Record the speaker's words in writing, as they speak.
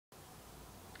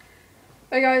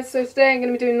Hey guys, so today I'm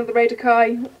going to be doing another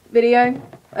Redakai video.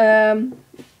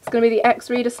 It's going to be the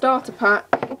X-Reader Starter Pack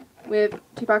with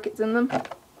 2 packets in them.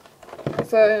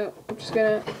 So I'm just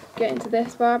going to get into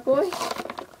this bad boy.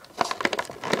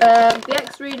 The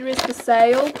X-Reader is for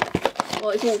sale. Well,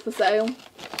 it's all for sale.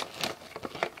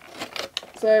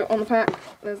 So on the pack,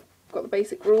 there's got the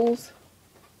basic rules.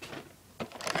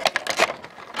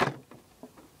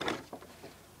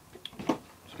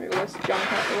 Just move all this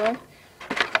junk out of the way.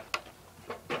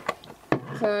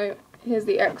 So here's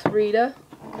the X-Reader.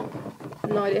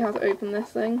 No idea how to open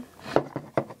this thing.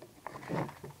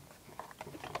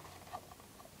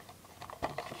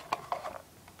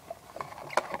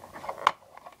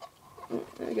 Oh,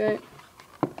 there we go.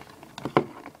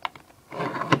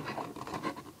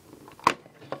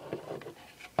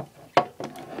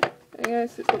 There we go,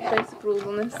 so it's got the basic rules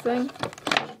on this thing.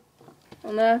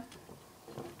 On there.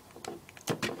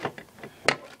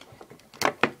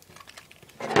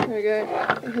 There we go,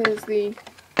 here's the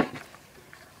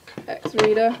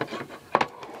X-Reader.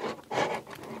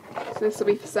 So this will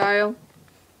be for sale,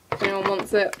 if anyone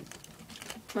wants it.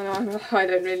 I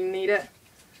don't really need it.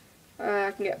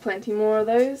 I can get plenty more of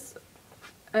those.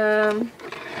 Yeah,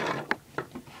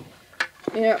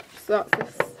 so that's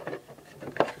this.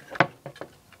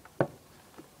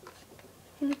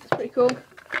 It's pretty cool.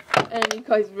 And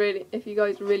if you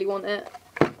guys really want it,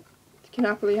 you can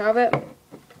happily have it.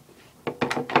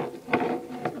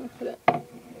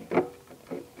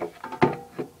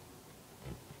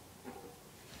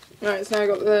 Right, so now I've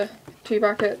got the 2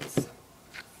 packets.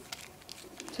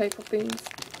 Take off these.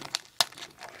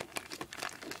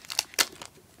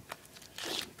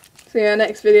 So yeah,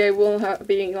 next video will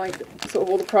be like sort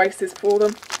of all the prices for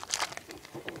them.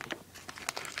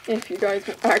 If you guys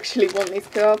actually want these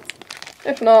cards.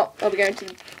 If not, I'll be going to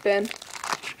the bin.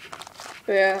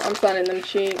 But yeah, I'm selling them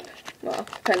cheap. Well,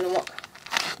 depending on what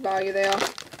value they are.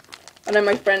 I know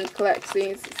my friend collects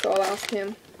these, so I'll ask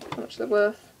him how much they're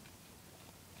worth.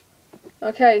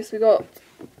 Okay, so we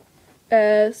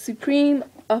got Supreme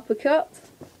Uppercut,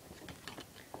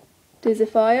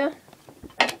 Dizzifier,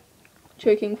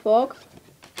 Choking Fog,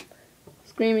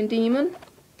 Screaming Demon,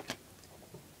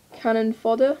 Cannon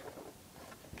Fodder,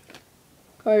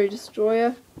 Kyrie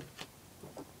Destroyer,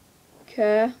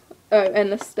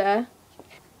 Endless Stare.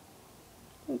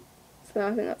 So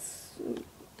I think that's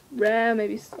rare,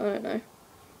 maybe, I don't know.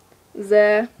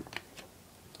 Zare,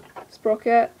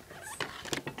 Sprocket.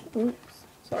 Oops,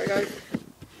 sorry guys.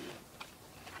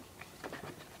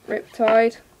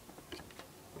 Riptide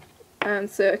and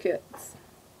Circuits.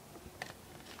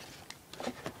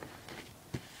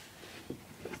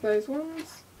 That's those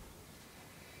ones.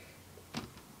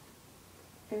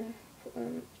 Yeah, put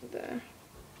them there.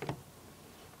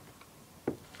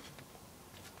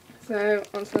 So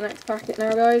on to the next packet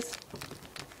now, guys.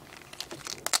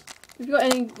 If you've got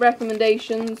any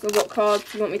recommendations of what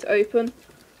cards you want me to open,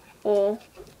 or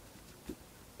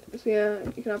so yeah,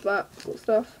 you can have that sort of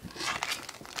stuff.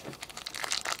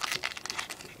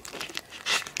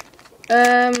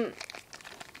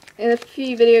 In a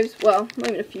few videos, well, not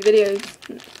even a few videos,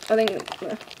 I think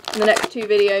in the next 2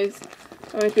 videos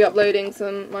I'm going to be uploading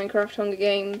some Minecraft Hunger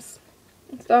Games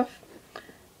and stuff.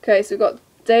 Okay, so we've got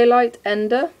Daylight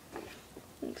Ender,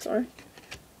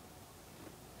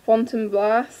 Quantum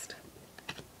Blast,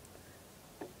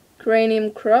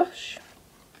 Cranium Crush,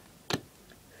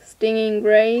 Stinging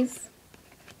Graze,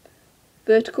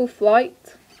 Vertical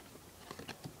Flight,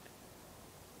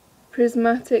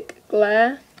 Prismatic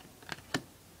Glare,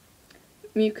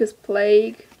 Mucus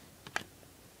Plague,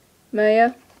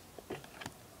 Maya,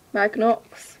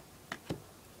 Magnox,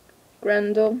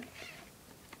 Grendel,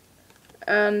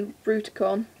 and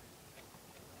Bruticon.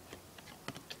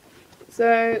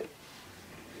 So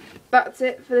that's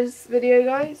it for this video,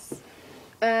 guys.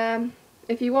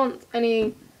 If you want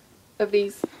any of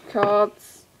these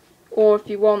cards, or if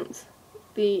you want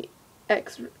the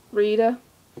X-Reader,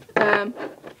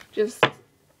 just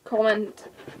comment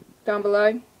down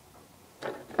below,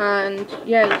 and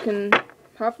yeah, you can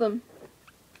have them.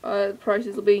 The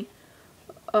prices will be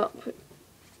up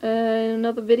in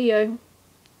another video.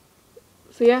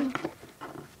 So yeah,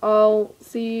 I'll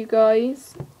see you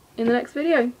guys in the next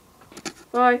video.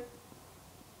 Bye.